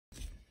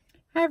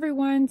Hi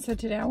everyone. So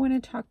today I want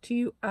to talk to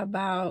you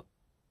about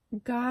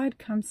God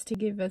comes to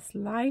give us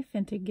life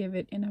and to give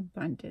it in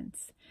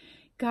abundance.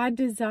 God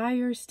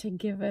desires to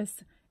give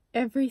us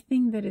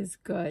everything that is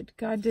good.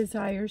 God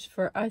desires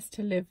for us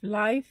to live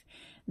life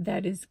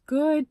that is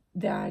good,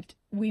 that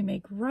we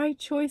make right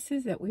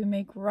choices, that we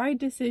make right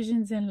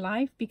decisions in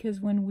life,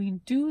 because when we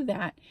do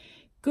that,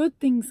 good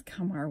things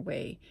come our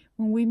way.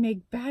 When we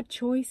make bad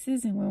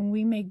choices and when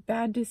we make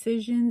bad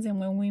decisions and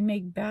when we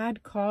make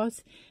bad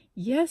calls,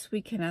 yes,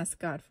 we can ask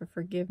God for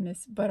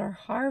forgiveness, but our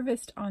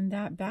harvest on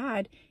that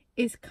bad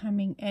is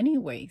coming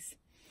anyways.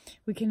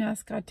 We can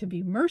ask God to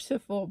be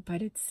merciful,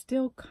 but it's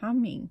still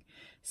coming.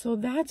 So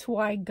that's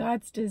why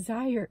God's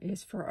desire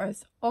is for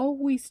us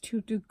always to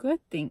do good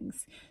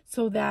things,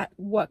 so that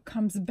what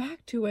comes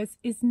back to us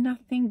is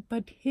nothing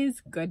but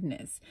His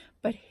goodness,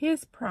 but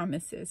His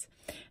promises.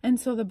 And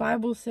so the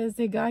Bible says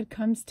that God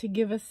comes to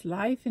give us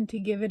life and to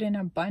give it in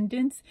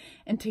abundance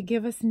and to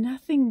give us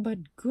nothing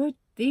but good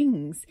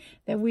things,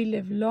 that we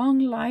live long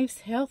lives,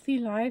 healthy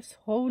lives,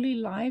 holy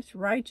lives,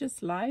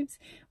 righteous lives.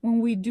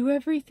 When we do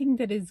everything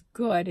that is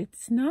good,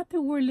 it's not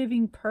that we're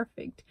living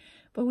perfect,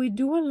 but we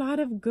do a lot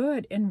of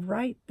good and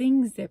right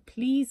things that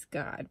please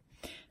God.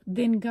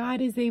 Then God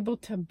is able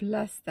to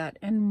bless that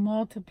and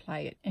multiply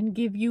it and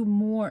give you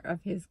more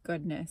of His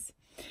goodness.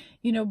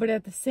 But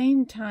at the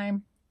same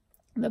time,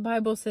 the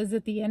Bible says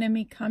that the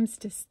enemy comes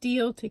to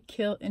steal, to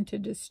kill, and to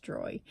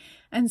destroy.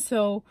 And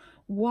so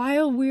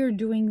while we're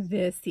doing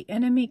this, the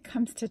enemy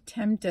comes to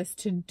tempt us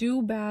to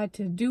do bad,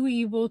 to do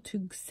evil,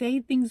 to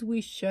say things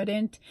we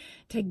shouldn't,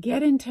 to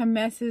get into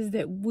messes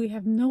that we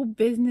have no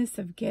business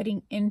of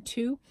getting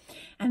into.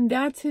 And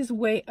that's his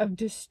way of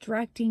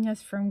distracting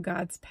us from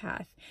God's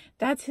path.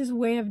 That's his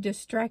way of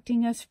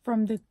distracting us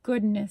from the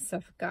goodness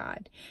of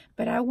God.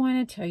 But I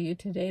want to tell you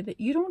today that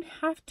you don't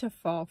have to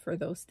fall for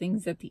those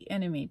things that the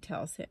enemy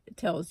tells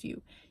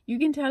you. You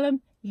can tell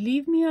him,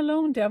 "Leave me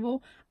alone,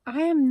 devil.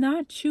 I am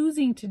not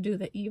choosing to do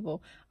the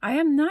evil. I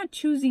am not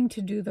choosing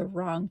to do the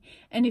wrong.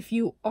 And if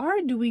you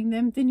are doing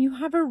them, then you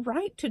have a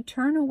right to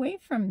turn away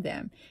from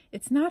them."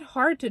 It's not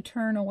hard to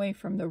turn away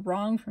from the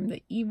wrong, from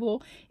the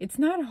evil. It's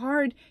not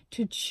hard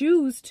to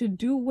choose to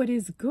do what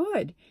is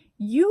good.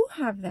 You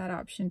have that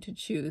option to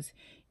choose.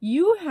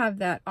 You have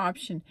that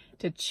option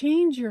to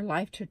change your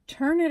life, to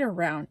turn it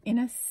around. In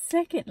a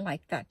second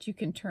like that, you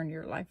can turn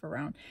your life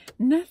around.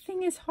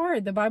 Nothing is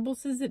hard. The Bible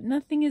says that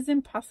nothing is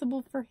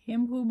impossible for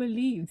him who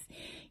believes.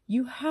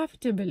 You have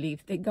to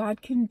believe that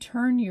God can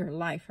turn your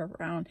life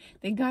around,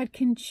 that God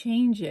can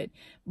change it.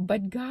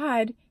 But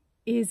God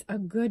is a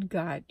good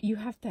God. You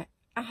have to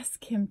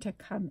ask Him to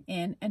come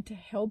in and to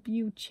help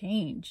you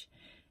change.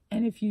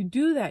 And if you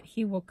do that,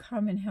 He will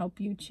come and help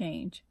you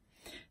change.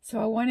 So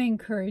I want to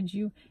encourage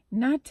you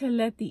not to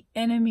let the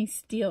enemy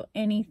steal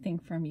anything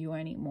from you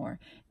anymore,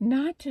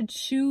 not to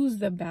choose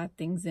the bad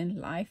things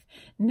in life,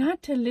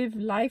 not to live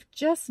life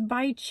just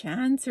by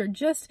chance or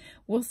just,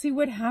 we'll see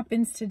what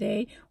happens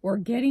today, or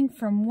getting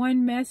from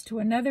one mess to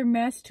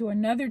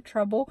another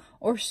trouble,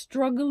 or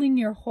struggling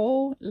your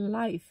whole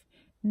life.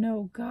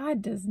 No,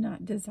 God does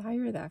not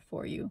desire that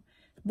for you.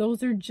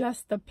 Those are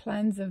just the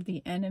plans of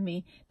the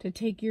enemy to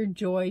take your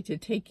joy, to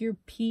take your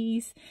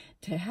peace,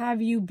 to have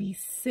you be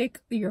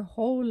sick your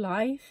whole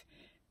life.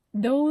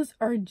 Those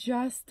are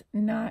just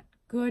not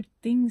good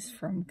things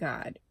from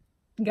God.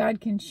 God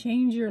can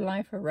change your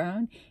life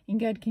around, and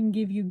God can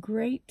give you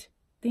great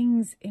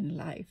things in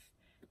life.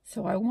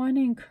 So I want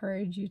to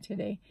encourage you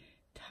today,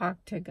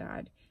 talk to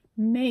God.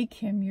 Make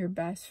Him your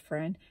best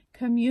friend.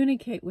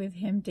 Communicate with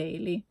Him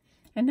daily.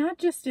 And not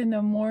just in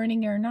the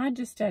morning or not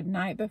just at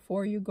night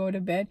before you go to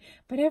bed,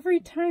 but every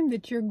time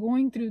that you're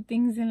going through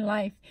things in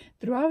life,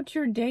 throughout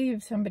your day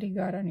if somebody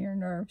got on your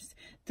nerves,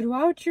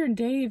 throughout your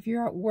day if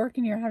you're at work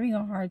and you're having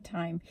a hard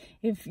time,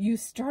 if you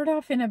start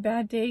off in a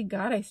bad day,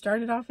 "God, I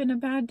started off in a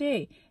bad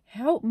day.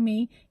 Help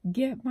me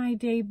get my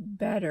day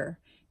better."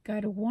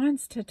 God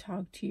wants to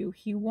talk to you.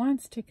 He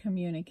wants to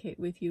communicate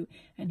with you,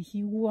 and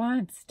He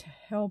wants to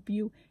help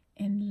you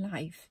in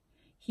life.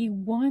 He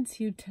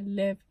wants you to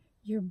live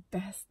your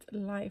best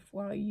life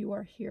while you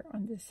are here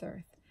on this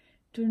earth.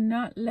 Do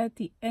not let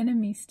the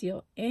enemy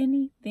steal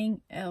anything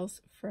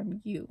else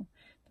from you.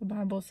 The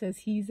Bible says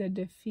he's a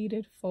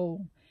defeated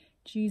foe.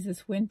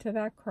 Jesus went to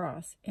that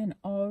cross and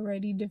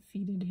already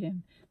defeated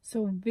him.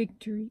 So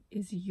victory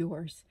is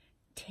yours.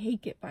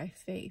 Take it by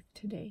faith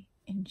today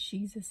in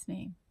Jesus'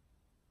 name.